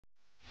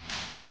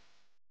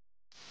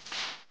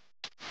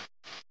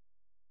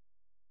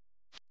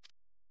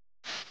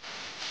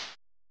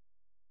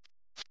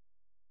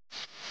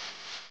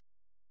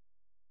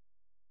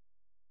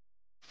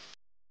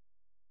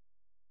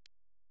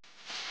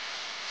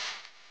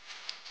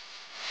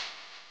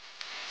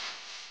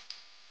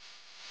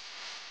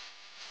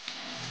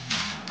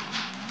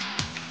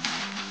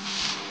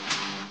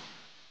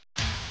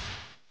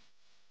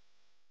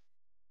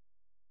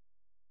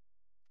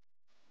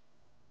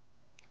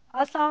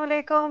Assalamu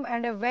alaikum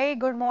and a very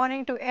good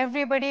morning to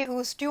everybody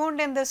who's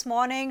tuned in this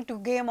morning to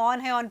Game On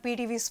है on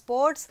PTV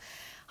Sports।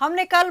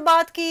 हमने कल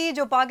बात की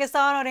जो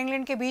पाकिस्तान और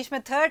इंग्लैंड के बीच में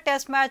थर्ड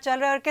टेस्ट मैच चल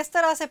रहा है और किस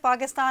तरह से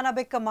पाकिस्तान अब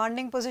एक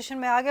कमांडिंग पोजीशन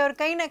में आ गया और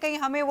कहीं ना कहीं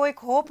हमें वो एक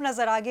होप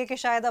नज़र आ गया कि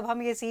शायद अब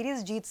हम ये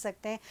सीरीज़ जीत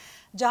सकते हैं,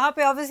 जहाँ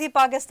पे ऑब्वियसली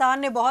पाकिस्तान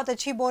ने बहुत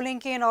अच्छी बॉलिंग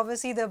की and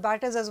obviously the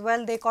batters as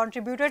well they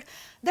contributed,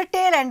 the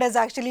tell Anders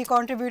actually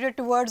contributed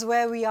towards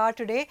where we are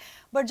today.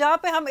 But जहाँ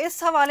पे हम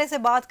इस हवाले से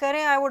बात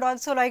करें, I would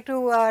also like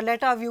to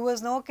late our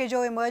viewers no कि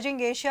जो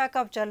इमर्जिंग एशिया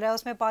कप चल रहा है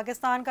उसमें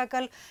पाकिस्तान का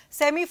कल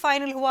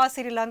सेमीफाइनल हुआ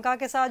श्रीलंका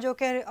के साथ, जो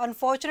कि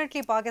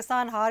अनफॉर्चुनेटली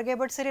पाकिस्तान हार गए,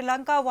 but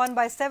Sri Lanka one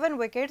by 7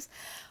 wickets.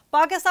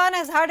 Pakistan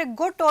has had a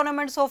good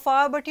tournament so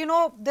far, but you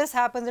know this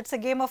happens. It's a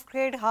game of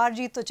cricket. हार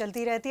जीत तो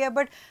चलती रहती है.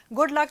 But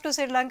good luck to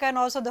Sri Lanka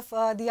and also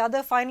the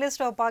other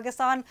finalists of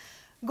Pakistan.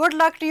 Good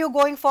luck to you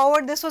going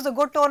forward. This was a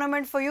good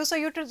tournament for you.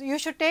 So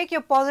you should take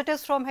your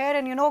positives from here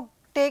and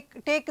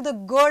take the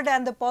good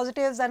and the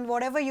positives and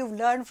whatever you've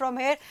learned from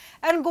here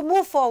and go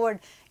move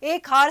forward.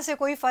 एक हार से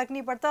कोई फर्क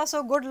नहीं पड़ता.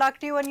 So good luck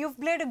to you and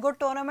you've played a good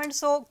tournament.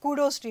 So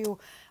kudos to you.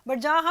 But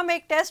जहाँ हम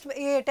एक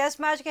टेस्ट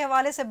मैच के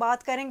हवाले से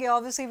बात करेंगे,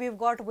 obviously we have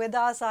got with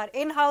us our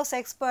in house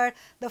expert,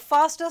 the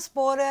fastest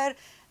bowler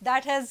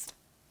that has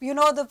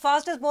the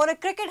fastest bowler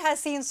cricket has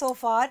seen so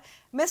far,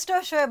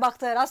 mister Shoaib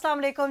Akhtar. अस्सलाम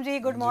वालेकुम जी,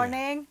 गुड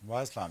मॉर्निंग।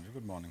 वालेकुम जी,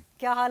 गुड मॉर्निंग।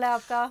 क्या हाल है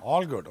आपका?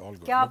 All good, all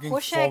good. क्या आप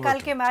खुश हैं कल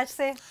के मैच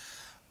से?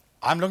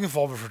 I'm looking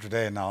forward for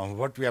today now.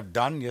 What we have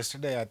done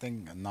yesterday, I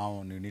think now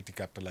you need to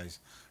capitalize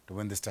to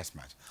win this test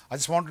match.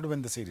 I just wanted to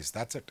win the series.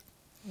 That's it.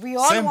 We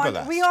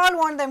all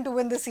want them to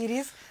win the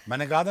series.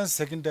 मैंने कहा था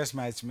second test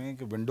match में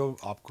कि window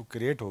आपको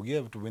create होगी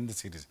to win the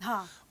series.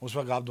 हाँ। उस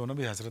वक्त आप दोनों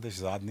भी हसरत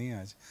शहजाद नहीं है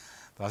आज,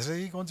 तो हसरत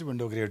ये कौन सी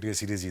विंडो क्रिएट हुई है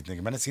सीरीज जीतने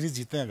की? मैंने सीरीज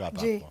जीतने का कहा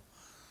था आपको,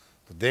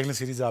 तो देख लें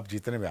सीरीज आप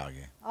जीतने में आ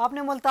गए।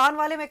 आपने मुल्तान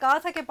वाले में कहा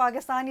था कि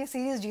पाकिस्तान ये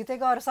सीरीज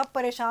जीतेगा और सब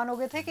परेशान हो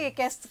गए थे कि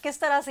किस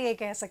तरह से ये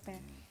कह सकते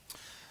हैं।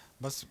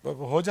 बस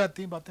हो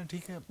जाती बातें,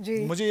 ठीक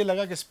है। मुझे ये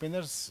लगा कि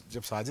स्पिनर्स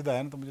जब साजिद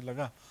आया ना, तो मुझे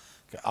लगा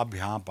कि अब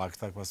यहाँ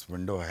पाकिस्तान के पास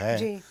विंडो है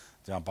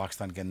जहाँ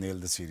Pakistan can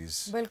nail the series.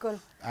 बिल्कुल।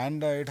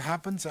 And it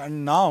happens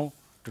and now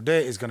today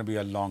is going to be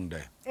a long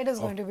day. It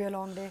is going to be a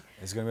long day.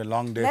 It's going to be a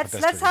long day.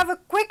 Let's have a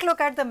quick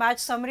look at the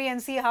match summary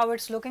and see how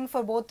it's looking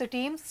for both the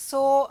teams.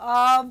 So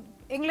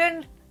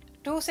England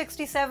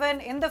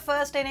 267 in the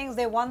first innings.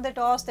 They won the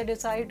toss. They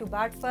decided to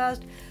bat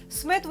first.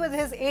 Smith with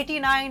his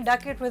 89,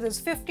 Duckett with his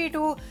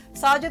 52.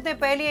 Sajid ने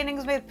पहली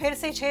innings में फिर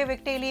से 6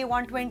 विकेटें ली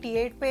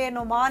 128 पे.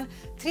 Noman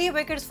 3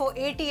 wickets for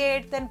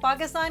 88. Then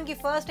Pakistan की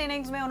first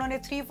innings में उन्होंने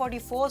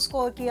 344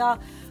 score किया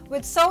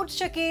with Saud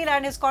Shakil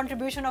and his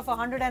contribution of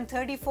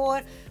 134,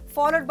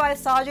 followed by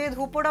Sajid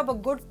who put up a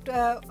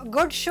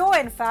good show.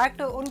 In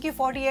fact, उनकी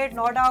 48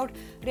 not out.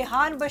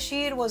 Rehan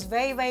Bashir was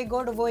very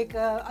good. वो एक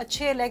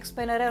अच्छे लेग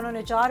स्पिनर है,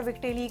 उन्होंने 4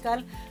 विकेटें ली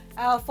कल.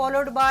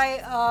 Followed by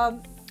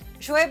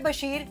शोएब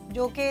बशीर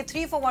जो कि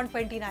 3 for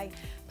 129.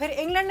 फिर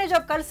इंग्लैंड ने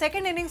जब कल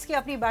सेकेंड इनिंग्स की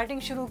अपनी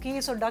बैटिंग शुरू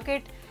की, सो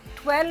Duckett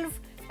 12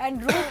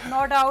 and Root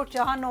not out.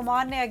 Jahan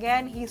Noman ne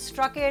again he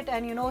struck it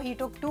and he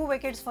took 2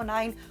 wickets for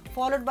 9,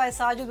 followed by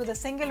Sajid with a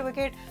single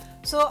wicket.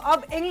 So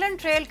अब England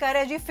trail कर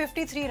रहे जी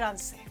 53 रन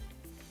से।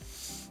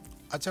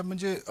 अच्छा,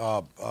 मुझे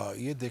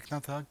ये देखना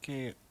था कि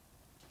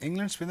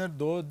इंग्लैंड स्पिनर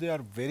दो दे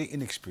आर वेरी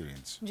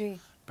इनएक्सपीरियंस्ड जी,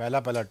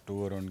 पहला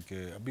टूर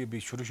उनके, अभी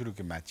शुरू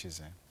के मैचेस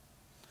हैं,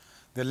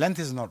 there length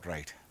is not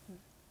right,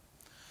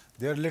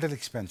 they are little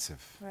expensive.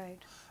 Right,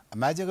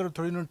 imagine अगर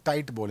थोड़ी उन्होंने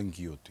टाइट बॉलिंग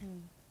की होती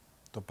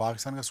तो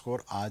पाकिस्तान का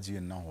स्कोर आज ये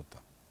ना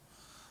होता।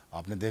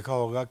 आपने देखा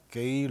होगा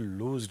कई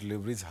लूज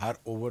डिलीवरीज हर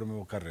ओवर में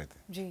वो कर रहे थे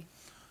जी,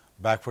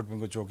 बैकफुट में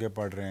को चौके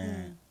पड़ रहे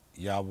हैं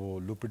या वो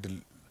लूप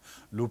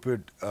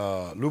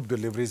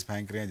डिलीवरीज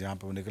फेंक रहे हैं जहाँ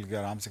पे वो निकल के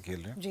आराम से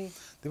खेल रहे हैं।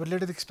 दे were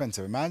little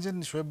expensive.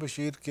 Imagine Shoaib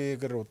Bashir के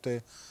अगर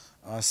होते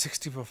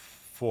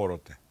 64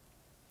 होते,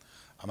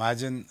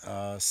 इमेजिन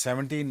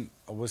 17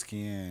 ओवर्स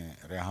किए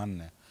हैं रेहान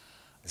ने,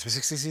 इसमें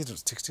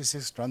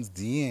 66 रन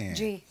दिए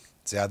हैं,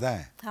 ज़्यादा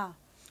हैं। हाँ।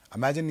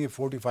 इमेजिन ये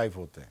 45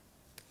 होते हैं।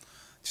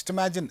 जस्ट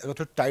इमेजिन अगर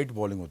थोड़ी टाइट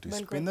बॉलिंग होती है,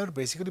 स्पिनर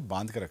बेसिकली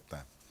बांध के रखता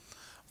है,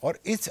 और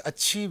इस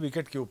अच्छी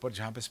विकेट के ऊपर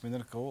जहाँ पे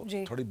स्पिनर को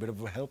थोड़ी बिट ऑफ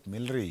हेल्प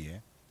मिल रही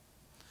है,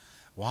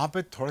 वहाँ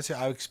पे थोड़ा सा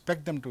I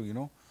expect them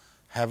to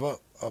have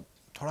a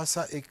थोड़ा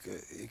सा एक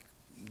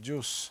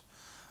जो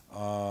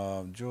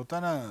होता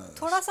है ना,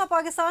 थोड़ा सा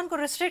पाकिस्तान को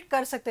रिस्ट्रिक्ट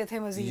कर सकते थे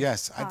मजीद।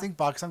 Yes, I think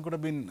Pakistan could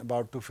have been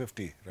about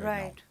 250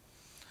 right now.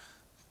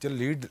 जो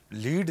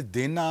लीड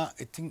देना,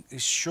 आई थिंक इट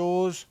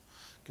शोज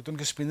कि तो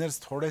उनके स्पिनर्स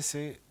थोड़े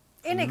से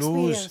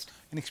inexperienced.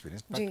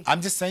 But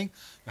I'm just saying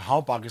how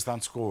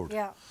Pakistan scored.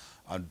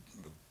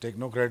 Take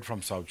no credit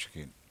from Saud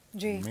Shakil.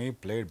 He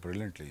played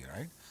brilliantly,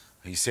 right?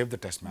 He saved the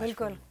test match.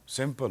 बिल्कुल.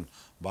 Simple.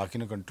 बाकी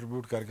ने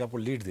contribute करके आपको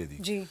lead they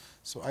the.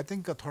 So I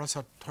think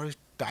थोड़ी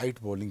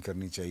tight bowling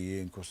करनी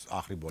चाहिए इनको,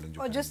 आखिरी बॉलिंग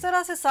जो। और जिस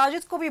तरह से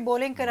साजिद को भी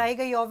बॉलिंग कराई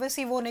गई,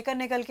 ऑब्वियसली वो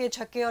निकल के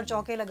छक्के और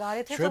चौके लगा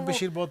रहे थे। शोएब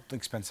बशीर बहुत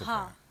एक्सपेंसिव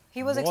है।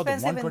 He was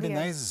expensive in the end.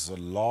 129 is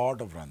a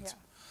lot of runs.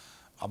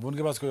 अब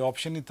उनके पास कोई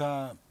ऑप्शन नहीं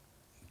था,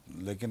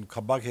 लेकिन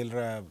खब्बा खेल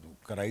रहा है,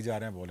 कराई जा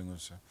रहे हैं बॉलिंग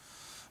उससे।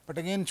 But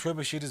again, Shoaib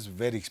Bashir is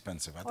very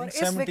expensive. I think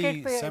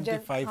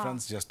 75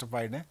 runs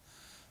justified है,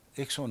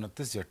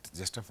 129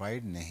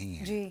 justified नहीं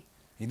है. जी.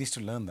 He needs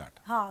to learn that.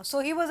 हाँ, so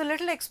he was a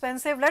little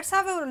expensive. Let's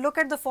have a look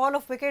at the fall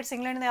of wickets.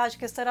 England ने आज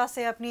किस तरह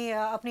से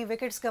अपनी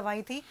wickets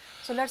गंवाई थी.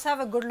 So let's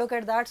have a good look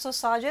at that. So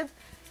Sajid,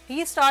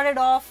 he started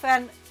off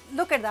and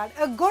look at that,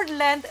 a good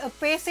length, a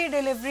pacey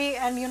delivery,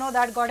 and you know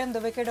that got him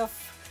the wicket of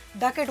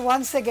Duckett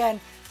once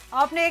again.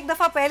 आपने एक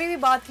दफ़ा पहले भी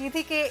बात की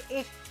थी कि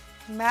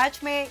एक मैच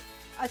में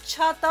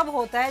अच्छा तब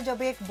होता है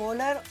जब एक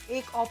बॉलर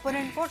एक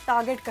ओपोनेंट को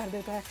टारगेट कर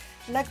देता है.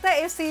 लगता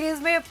है इस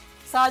सीरीज में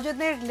साजिद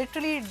ने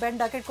लिटरली बेन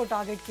डकेट को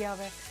टारगेट किया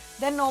हुआ है.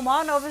 Then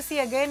Noman, obviously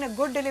again a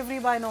good delivery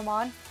by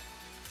Noman.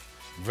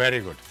 Very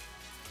good.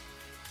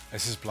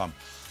 This is plum.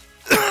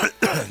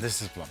 This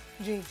is plum.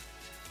 Ji.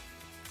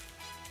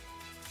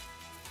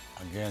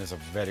 Again, it's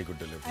a very good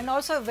delivery. And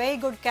also a very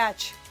good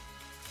catch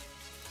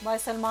by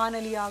Salman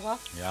Ali Agha.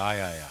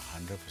 Yeah,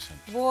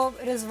 100%. वो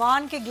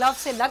रिजवान के glove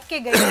से लग के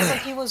गई,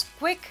 but he was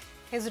quick.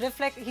 His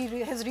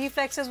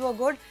reflexes were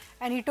good,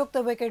 and he took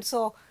the wicket.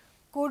 So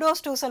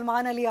kudos to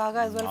Salman Ali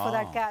Agha as well for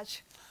that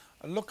catch.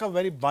 Look, a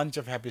very bunch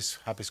of happy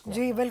squad.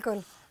 जी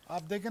बिल्कुल.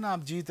 आप देखें ना, आप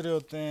जीत रहे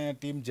होते हैं,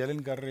 team जेलिन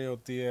कर रही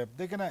होती है.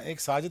 देखें ना, एक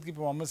साजिद की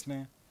परफॉर्मेंस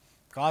ने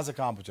कहाँ से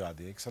कहाँ पहुँचा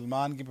दी, एक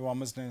सलमान की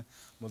परफॉर्मेंस ने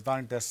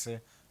मुल्तान टेस्ट से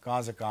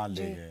कहाँ से कहाँ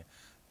ले गए,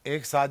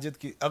 एक साजिद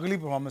की अगली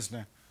परफॉर्मेंस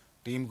ने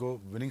टीम को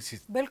विनिंग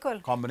बिल्कुल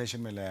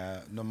कॉम्बिनेशन में ले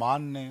आया.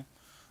 नुमान ने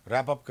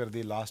रैप अप कर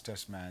दी लास्ट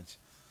टेस्ट मैच,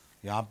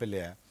 यहाँ पे ले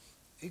आया.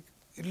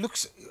 It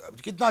looks,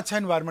 कितना अच्छा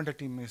एनवायरनमेंट है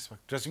टीम में इस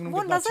वक्त. ड्रेसिंग रूम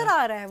वो नजर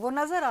आ रहा है, वो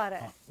नजर आ रहा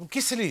है. हाँ,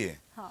 किस लिए?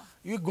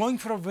 You are going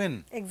for a win.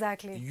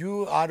 Exactly. You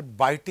are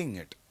biting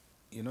it.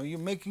 You know,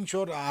 you're making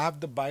sure I have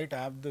the bite,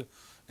 I have the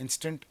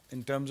instinct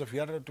in terms of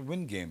you have to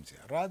win games,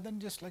 rather than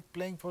just like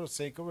playing for the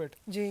sake of it.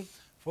 Ji.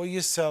 For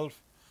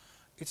yourself,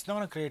 it's not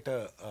going to create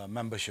a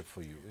membership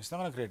for you. It's not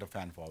going to create a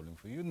fan following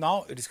for you. Now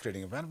it is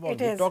creating a fan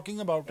following. We're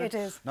talking about it. It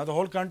is. Now the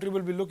whole country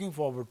will be looking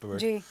forward to it.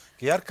 जी.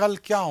 कि यार कल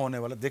क्या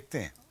होने वाला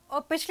देखते हैं.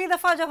 और पिछली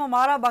दफ़ा जब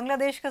हमारा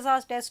बांग्लादेश के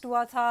साथ टेस्ट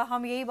हुआ था,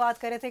 हम यही बात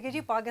कर रहे थे कि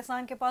जी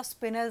पाकिस्तान के पास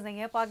स्पिनर्स नहीं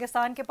है.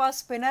 पाकिस्तान के पास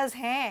स्पिनर्स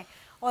हैं,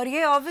 और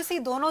ये ऑब्वियसली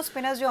दोनों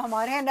स्पिनर्स जो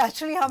हमारे हैं,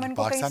 नेचुरली हम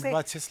इनको कहीं से पाकिस्तान के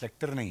पास अच्छे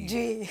सिलेक्टर नहीं है.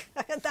 जी.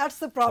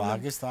 That's the problem.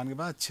 पाकिस्तान के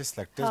पास अच्छे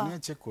सिलेक्टर्स नहीं,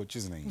 अच्छे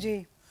कोचेस नहीं जी.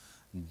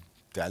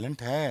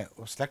 टैलेंट है,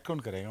 और सिलेक्ट कौन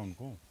करेगा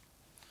उनको?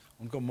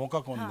 उनको मौका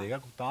कौन देगा?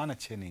 कप्तान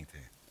अच्छे नहीं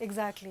थे.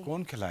 एग्जैक्टली.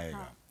 कौन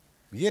खिलाएगा?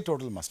 ये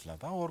टोटल मसला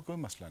था, और कोई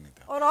मसला नहीं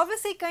था. और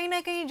ऑब्वियसली कहीं ना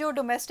कहीं जो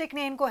डोमेस्टिक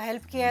ने इनको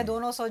हेल्प किया है,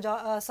 दोनों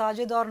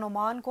साजिद और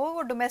नुमान को,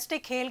 वो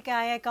डोमेस्टिक खेल के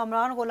आए हैं.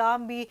 कमरान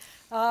गुलाम भी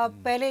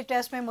पहले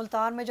टेस्ट में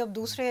मुल्तान में, जब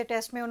दूसरे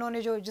टेस्ट में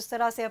उन्होंने जो जिस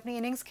तरह से अपनी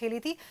इनिंग्स खेली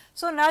थी,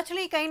 सो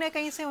नेचुरली कहीं ना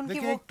कहीं से उनकी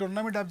वो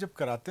टूर्नामेंट आप जब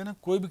कराते हैं ना,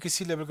 कोई भी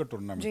किसी लेवल का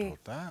टूर्नामेंट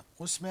होता है,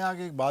 उसमें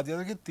आगे एक बात याद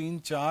है कि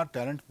 3-4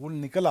 टैलेंट पूल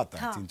निकल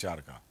आता है.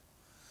 3-4 का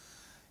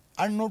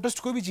अननोटिस्ड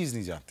कोई भी चीज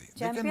नहीं जाती.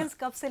 चैंपियंस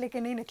कप से लेके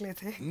नहीं निकले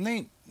थे.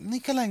 नहीं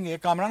निकल आएंगे.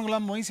 कामरान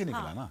गुलाम वहीं से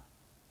निकला ना.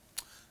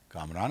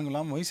 कामरान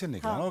गुलाम वहीं से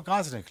निकला ना. वो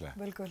कहाँ से निकला?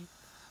 बिल्कुल.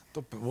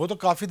 तो वो तो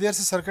काफी देर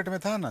से सर्किट में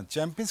था ना.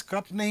 चैंपियंस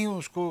कप ने ही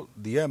उसको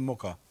दिया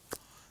मौका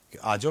कि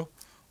आ जाओ,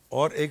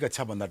 और एक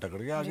अच्छा बंदा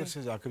टकरा गया आगे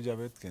से, जाकिर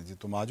जावेद के,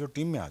 तुम आ जाओ,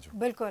 टीम में आ जाओ.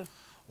 बिल्कुल.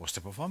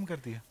 उसने परफॉर्म कर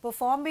दिया.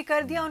 परफॉर्म भी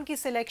कर दिया. उनकी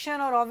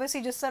सिलेक्शन, और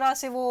ऑब्वियसली जिस तरह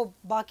से वो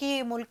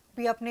बाकी मुल्क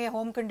भी अपने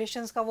होम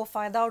कंडीशंस का वो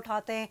फ़ायदा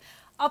उठाते हैं,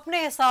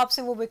 अपने हिसाब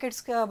से वो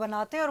विकेट्स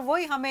बनाते हैं, और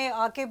वही हमें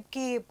आकिब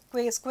की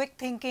क्विक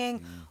थिंकिंग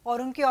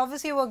और उनकी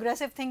ऑब्वियसली वो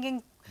aggressive thinking,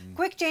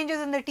 quick changes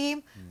in the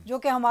team जो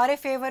कि हमारे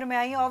फेवर में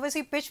आई.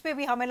 ऑब्वियसली पिच पे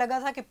भी हमें लगा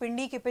था कि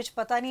पिंडी की पिच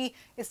पता नहीं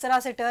इस तरह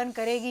से टर्न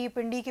करेगी.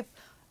 पिंडी की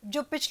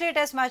जो पिछले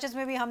टेस्ट मैचेस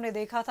में भी हमने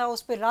देखा था,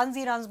 उस पर रन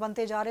ही रन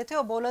बनते जा रहे थे,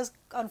 और बॉलर्स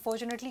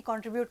अनफॉर्चुनेटली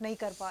कंट्रीब्यूट नहीं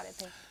कर पा रहे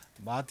थे.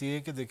 बात ये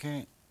है कि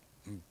देखें,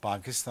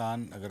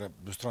 पाकिस्तान अगर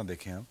दूसरा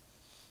देखें, हम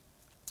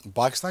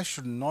Pakistan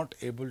should not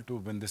able to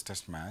win this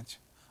test match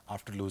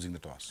after losing the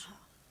toss.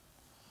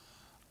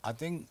 I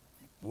think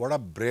what a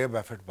brave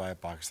effort by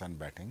Pakistan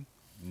batting.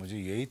 मुझे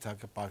यही था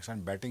कि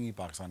पाकिस्तान बैटिंग ही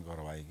पाकिस्तान को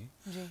हरवाएगी,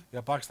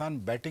 या पाकिस्तान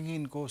बैटिंग ही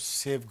इनको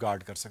सेफ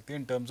गार्ड कर सकती है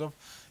इन टर्म्स ऑफ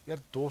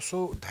यार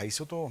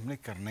 200-250 तो हमने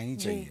करना ही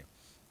चाहिए.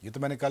 ये तो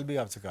मैंने कल भी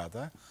आपसे कहा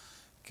था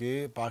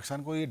कि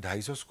पाकिस्तान को ये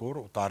 250 स्कोर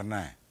उतारना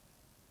है,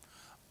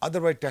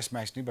 अदरवाइज टेस्ट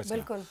मैच नहीं बचना.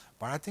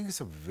 But I think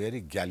it's a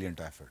very गैलियंट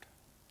effort.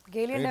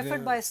 Gallant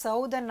effort by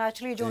Saud and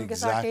naturally जो उनके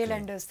साथ टेल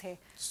एंडर्स थे.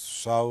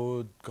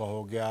 साउद का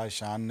हो गया,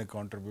 शान ने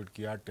कंट्रीब्यूट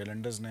किया, टेल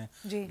एंडर्स ने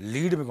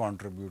लीड में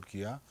कंट्रीब्यूट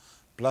किया,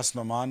 प्लस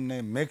नुमान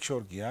ने मेक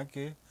श्योर किया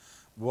कि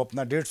वो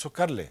अपना 150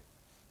 कर ले.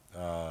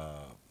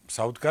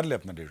 साउद कर ले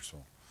अपना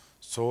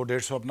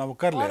 150 अपना वो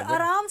कर ले, और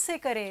आराम से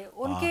करे.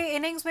 उनके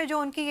इनिंग्स में जो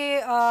उनकी ये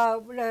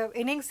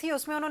इनिंग्स थी,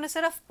 उसमें उन्होंने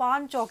सिर्फ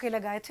 5 चौके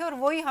लगाए थे, और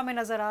वही हमें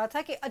नजर आ रहा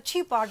था कि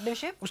अच्छी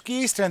पार्टनरशिप. उसकी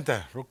ये स्ट्रेंथ है,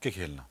 रुक के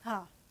खेलना.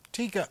 हाँ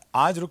ठीक है,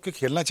 आज रुक के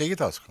खेलना चाहिए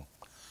था उसको.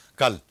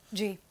 कल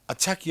जी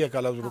अच्छा किया,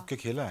 कल आज रुक के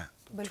खेला है,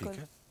 तो ठीक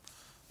है.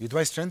 ये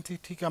तुम्हारी स्ट्रेंथ थी,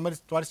 ठीक है, हमारी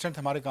तुम्हारी स्ट्रेंथ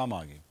हमारे काम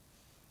आ गई,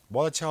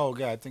 बहुत अच्छा हो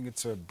गया. I think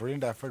it's a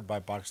brilliant effort bye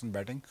Pakistan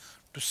batting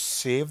to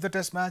save the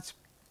test match.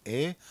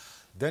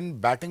 Then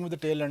batting with the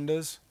tell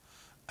Anders,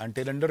 and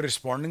tail under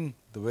responding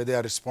the way they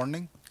are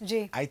responding,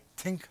 I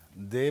think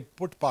they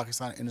put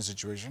Pakistan in a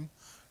situation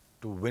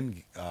to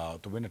win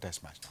a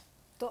test match now.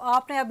 तो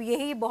आपने अब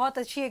यही बहुत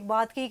अच्छी एक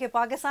बात की कि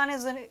Pakistan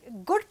is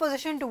in good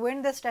position to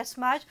win this test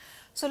match,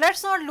 so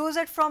let's not lose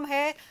it from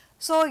here.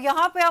 सो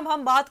यहाँ पे अब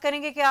हम बात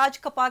करेंगे कि आज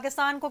का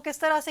पाकिस्तान को किस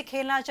तरह से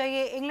खेलना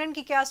चाहिए, इंग्लैंड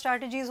की क्या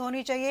स्ट्रैटेजीज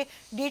होनी चाहिए,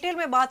 डिटेल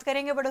में बात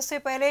करेंगे. बट उससे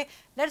पहले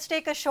let's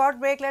take a short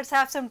break, let's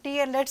have some tea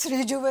and let's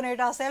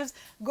rejuvenate ourselves.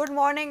 Good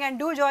morning and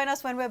do join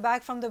us when we are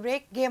back from the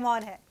break. Game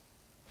on है.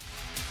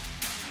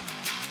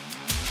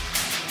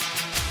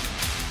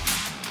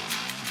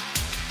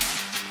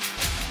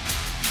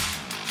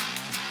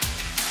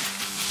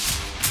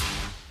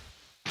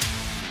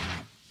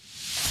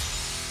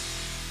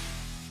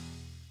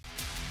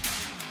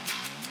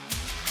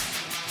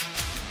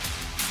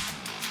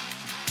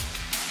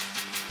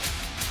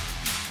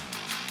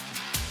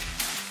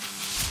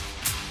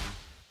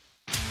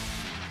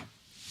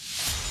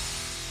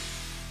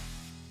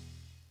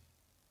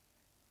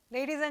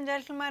 Ladies and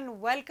gentleman,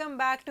 welcome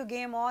back to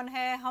game on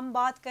है. हम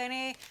बात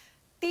करें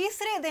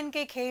तीसरे दिन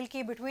के खेल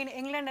की between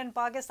England and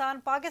Pakistan.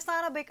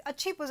 Pakistan अब एक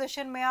अच्छी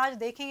पोजीशन में. आज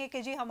देखेंगे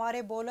कि जी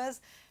हमारे बॉलर्स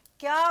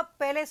क्या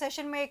पहले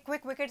सेशन में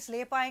क्विक विकेट्स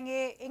ले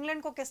पाएंगे,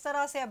 इंग्लैंड को किस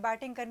तरह से अब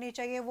बैटिंग करनी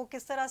चाहिए, वो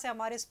किस तरह से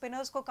हमारे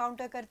स्पिनर्स को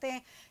काउंटर करते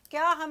हैं,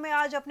 क्या हमें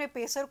आज अपने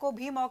पेसर को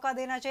भी मौका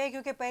देना चाहिए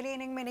क्योंकि पहली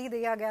इनिंग में नहीं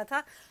दिया गया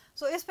था.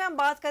 सो इस पर हम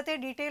बात करते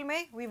हैं डिटेल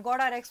में. We have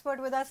got our expert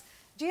with us.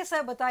 Ji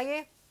sir,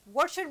 बताइए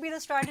what should be the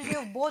strategy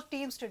of both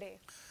teams today.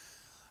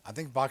 I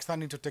think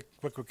Pakistan need to take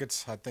quick wickets.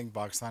 I think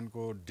Pakistan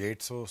को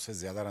 150 से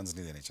ज़्यादा रन्स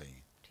नहीं देने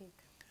चाहिए, ठीक,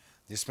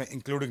 जिसमें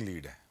इंक्लूडिंग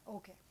लीड है.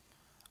 ओके.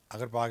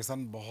 अगर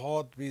पाकिस्तान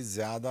बहुत भी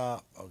ज़्यादा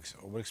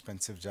ओवर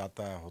एक्सपेंसिव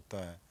जाता है,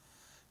 होता है,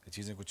 ये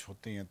चीज़ें कुछ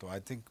होती हैं, तो आई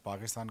थिंक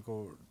पाकिस्तान को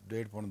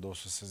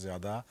 150-200 से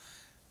ज़्यादा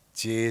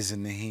चेज़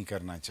नहीं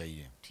करना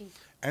चाहिए.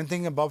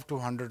 Anything above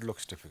 200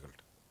 looks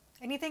difficult.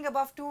 Anything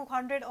above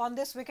 200 on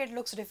this wicket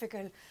looks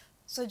difficult.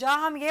 सो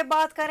जहाँ हम ये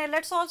बात करें,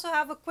 let's also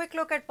have a quick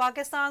look at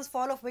Pakistan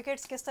fall of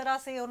wickets. किस तरह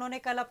से उन्होंने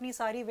कल अपनी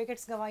सारी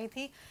विकेट्स गंवाई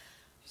थी.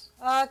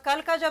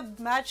 कल का जब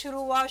मैच शुरू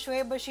हुआ,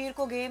 शोएब बशीर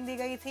को गेम दी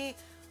गई थी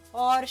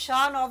और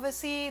शाह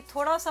ऑब्वियसली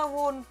थोड़ा सा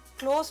वो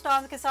क्लोज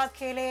स्टांस के साथ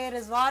खेले.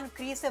 रिजवान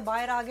क्रीज से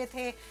बाहर आ गए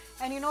थे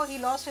and you know he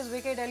lost his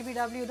wicket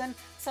LBW. Then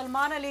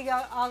Salman Ali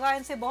Agha,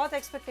 इनसे बहुत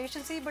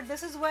एक्सपेक्टेशन थी, but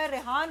this is where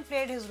Rehan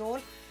played his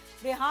role.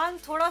 Rehan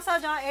थोड़ा सा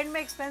जहाँ एंड में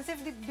एक्सपेंसिव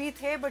भी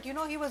थे, but you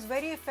know he was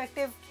very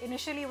effective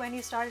initially when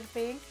he started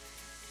playing.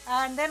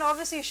 And then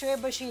obviously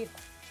Shoaib Bashir,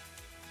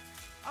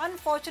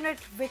 unfortunate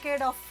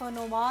wicket of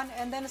Noman.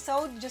 And then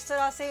Saud, जिस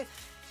तरह से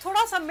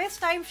थोड़ा सा मिस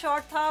टाइम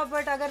शॉट था,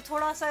 बट अगर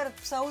थोड़ा सा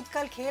सऊद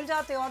कल खेल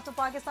जाते और तो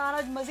पाकिस्तान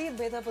आज मजीद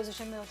बेहतर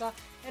पोजीशन में होता.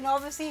 And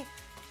obviously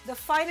the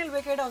final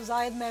wicket of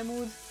Zahid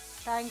Mahmood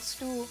thanks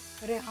to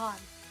Rehan.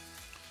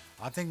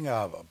 I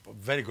think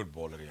very good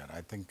bowler यार.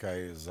 आई थिंक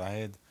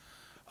जाहिद,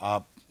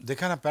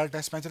 देखा ना पहला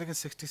टेस्ट मैच, लेकिन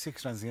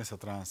 66 रन दिए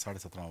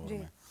 17-17.5 ओवर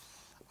में.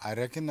 आई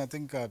रेकन आई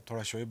थिंक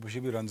थोड़ा शोएब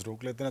बशीर भी रन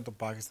रोक लेते ना तो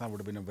Pakistan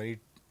would been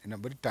in a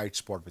very tight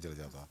spot पे चले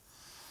जाता.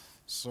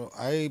 सो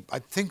I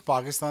think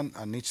Pakistan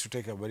needs to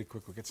take a very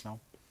quick wickets now.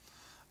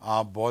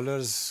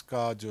 Bowlers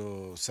का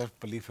जो सेल्फ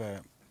बिलीफ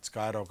है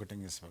स्काई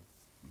रॉकेटिंग इस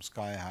वक्त,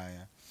 स्काई हाई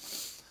है.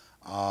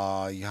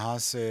 यहाँ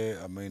से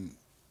आई मीन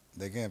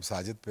देखें अब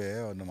साजिद पे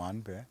है और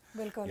नुमान पे है.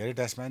 यार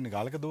टेस्ट मैच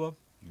निकाल के दो. अब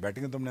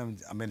बैटिंग तो तुमने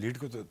हमें लीड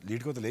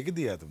को तो लेके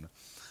दिया है तुमने.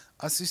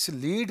 इस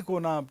लीड को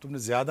ना तुमने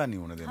ज़्यादा नहीं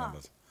होने देना.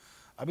 बस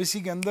अब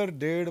इसी के अंदर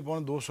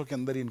 150-200 के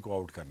अंदर ही इनको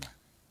आउट करना है.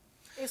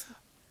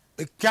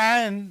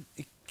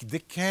 They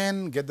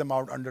can get them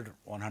out under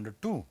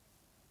 102.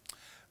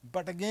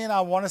 But again,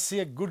 I want to see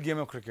a good game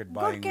of cricket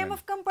by England. Good game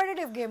of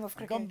competitive game of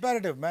cricket.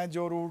 Competitive. मैं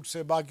जो रूट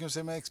से बाकियों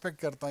से मैं एक्सपेक्ट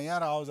करता हूँ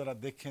यार, आओ जरा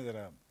देखें,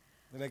 जरा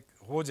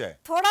हो जाए.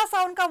 थोड़ा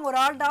सा उनका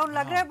मोराल डाउन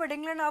लग रहा है, बट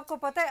इंग्लैंड आपको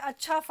पता है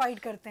अच्छा फाइट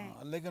करते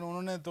हैं. लेकिन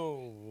उन्होंने तो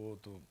वो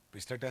तो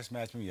पिछले टेस्ट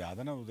मैच में याद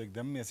है ना, वो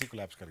एकदम ऐसे ही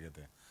कोलैप्स कर गए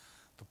थे.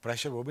 तो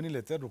प्रेशर वो भी नहीं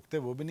लेते, रुकते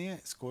वो भी नहीं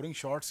है. स्कोरिंग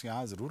शॉट्स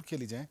यहाँ ज़रूर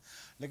खेली जाएँ,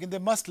 लेकिन they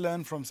must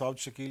learn from south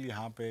Shakeel.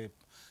 यहाँ पे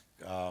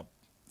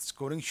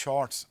scoring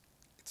shots,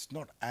 it's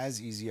not as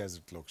easy as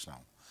it looks now.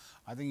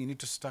 I think you need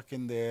to stuck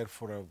in there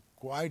for a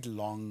quite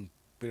long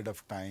period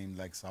of time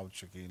like South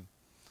Shakil.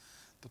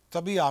 तो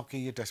तभी आपके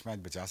ये test match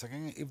बचा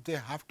सकेंगे. If they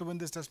have to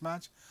win this test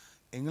match,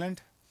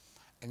 England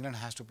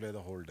has to play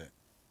the whole day.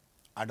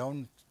 I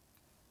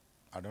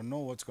don't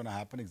know what's going to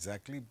happen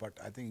exactly,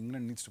 but I think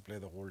England needs to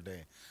play the whole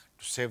day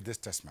to save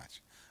this test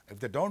match. If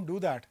they don't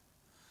do that,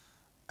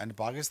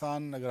 and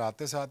Pakistan अगर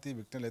आते साथ ही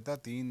wicket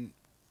लेता 3,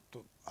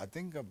 तो I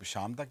think अब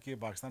शाम तक ये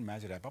Pakistan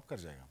match wrap up कर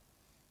जाएगा.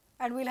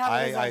 And we'll have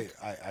a result.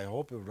 I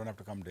hope we don't have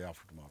to come day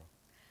after tomorrow.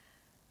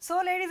 So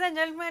ladies and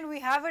gentlemen,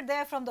 we have it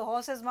there from the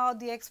horse's mouth.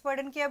 The expert,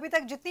 इनकी अभी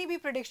तक जितनी भी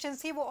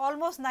predictions थी वो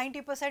almost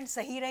 90%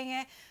 सही रही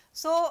हैं.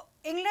 So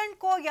England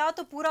को या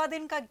तो पूरा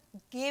दिन का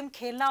गेम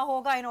खेलना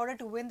होगा in order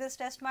to win this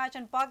test match,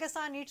 and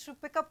Pakistan needs to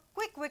pick up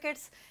quick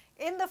wickets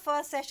in the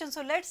first session.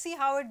 So let's see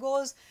how it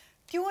goes.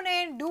 Tune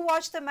in, do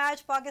watch the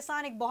match.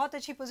 Pakistan एक बहुत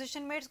अच्छी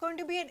position में, it's going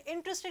to be an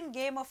interesting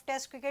game of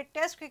test cricket.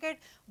 Test cricket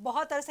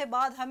बहुत अरसे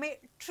बाद हमें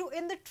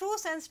in the true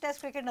sense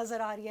test cricket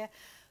नजर आ रही है।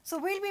 So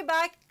we'll be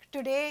back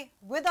today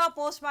with our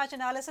post match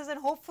analysis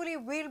and hopefully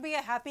we'll be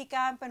a happy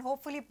camp and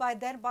hopefully by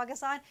then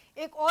Pakistan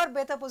एक और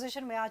बेहतर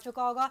position में आ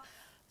चुका होगा।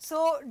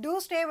 So do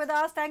stay with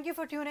us. Thank you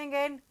for tuning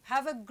in.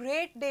 Have a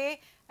great day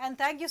and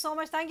thank you so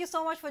much. Thank you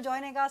so much for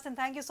joining us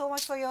and thank you so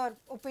much for your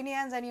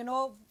opinions and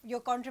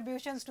your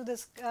contributions to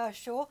this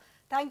show.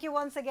 Thank you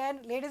once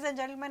again. Ladies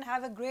and gentlemen,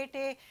 have a great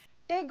day.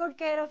 Take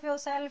good care of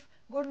yourself.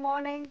 Good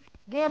morning.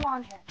 Game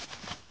on here.